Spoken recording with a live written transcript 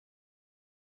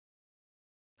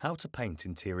How to paint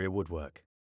interior woodwork.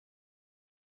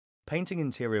 Painting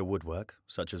interior woodwork,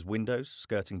 such as windows,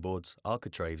 skirting boards,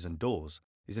 architraves and doors,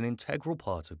 is an integral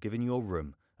part of giving your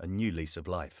room a new lease of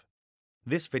life.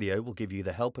 This video will give you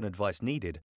the help and advice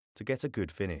needed to get a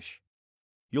good finish.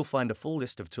 You'll find a full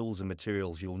list of tools and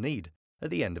materials you'll need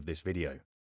at the end of this video.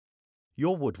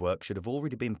 Your woodwork should have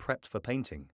already been prepped for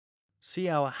painting. See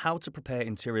our How to Prepare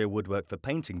Interior Woodwork for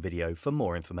Painting video for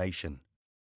more information.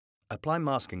 Apply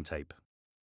masking tape.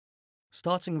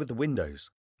 Starting with the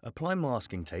windows, apply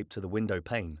masking tape to the window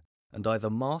pane and either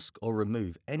mask or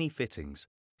remove any fittings,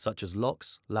 such as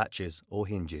locks, latches or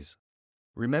hinges.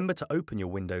 Remember to open your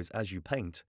windows as you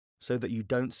paint, so that you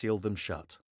don't seal them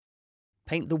shut.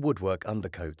 Paint the woodwork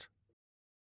undercoat.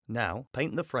 Now,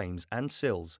 paint the frames and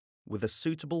sills with a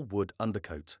suitable wood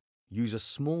undercoat. Use a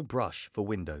small brush for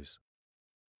windows.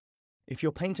 If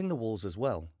you're painting the walls as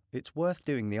well, it's worth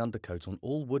doing the undercoat on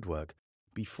all woodwork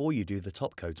before you do the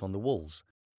top coat on the walls.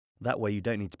 That way you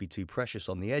don't need to be too precious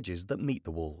on the edges that meet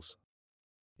the walls.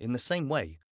 In the same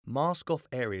way, mask off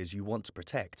areas you want to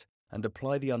protect and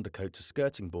apply the undercoat to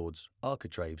skirting boards,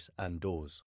 architraves and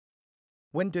doors.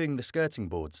 When doing the skirting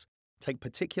boards, take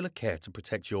particular care to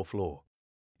protect your floor.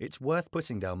 It's worth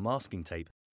putting down masking tape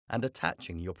and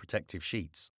attaching your protective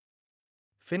sheets.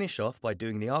 Finish off by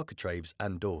doing the architraves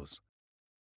and doors.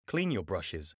 Clean your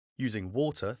brushes using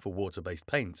water for water-based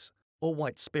paints or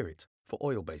white spirit for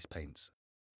oil-based paints.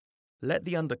 Let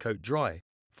the undercoat dry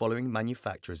following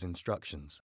manufacturer's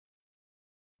instructions.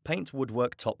 Paint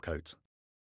woodwork top coat.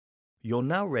 You're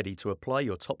now ready to apply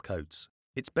your top coats.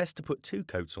 It's best to put 2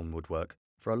 coats on woodwork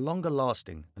for a longer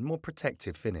lasting and more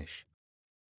protective finish.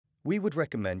 We would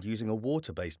recommend using a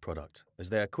water-based product as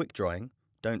they are quick drying,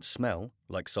 don't smell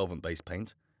like solvent-based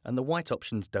paint, and the white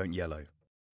options don't yellow.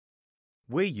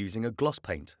 We're using a gloss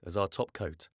paint as our top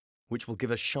coat, which will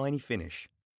give a shiny finish.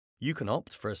 You can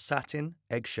opt for a satin,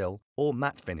 eggshell or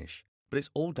matte finish, but it's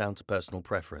all down to personal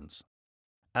preference.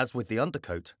 As with the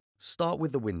undercoat, start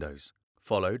with the windows,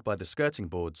 followed by the skirting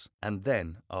boards and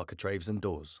then architraves and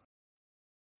doors.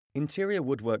 Interior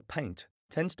woodwork paint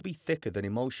tends to be thicker than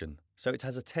emulsion, so it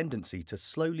has a tendency to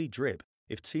slowly drip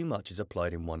if too much is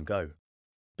applied in one go.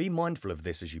 Be mindful of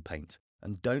this as you paint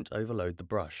and don't overload the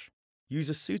brush. Use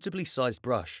a suitably sized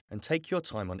brush and take your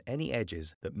time on any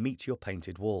edges that meet your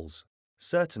painted walls.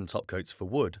 Certain top coats for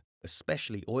wood,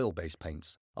 especially oil-based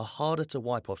paints, are harder to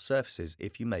wipe off surfaces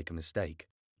if you make a mistake.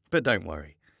 But don't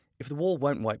worry, if the wall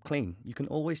won't wipe clean, you can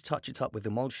always touch it up with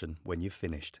emulsion when you've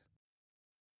finished.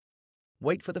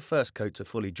 Wait for the first coat to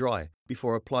fully dry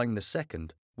before applying the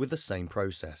second with the same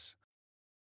process.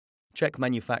 Check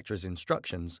manufacturer's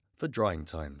instructions for drying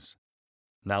times.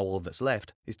 Now all that's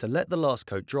left is to let the last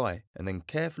coat dry and then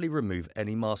carefully remove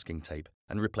any masking tape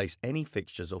and replace any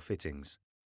fixtures or fittings.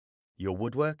 Your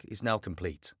woodwork is now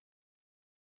complete.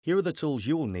 Here are the tools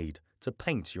you will need to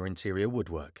paint your interior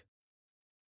woodwork.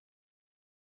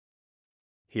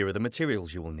 Here are the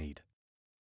materials you will need.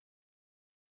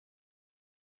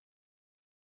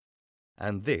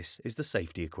 And this is the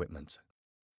safety equipment.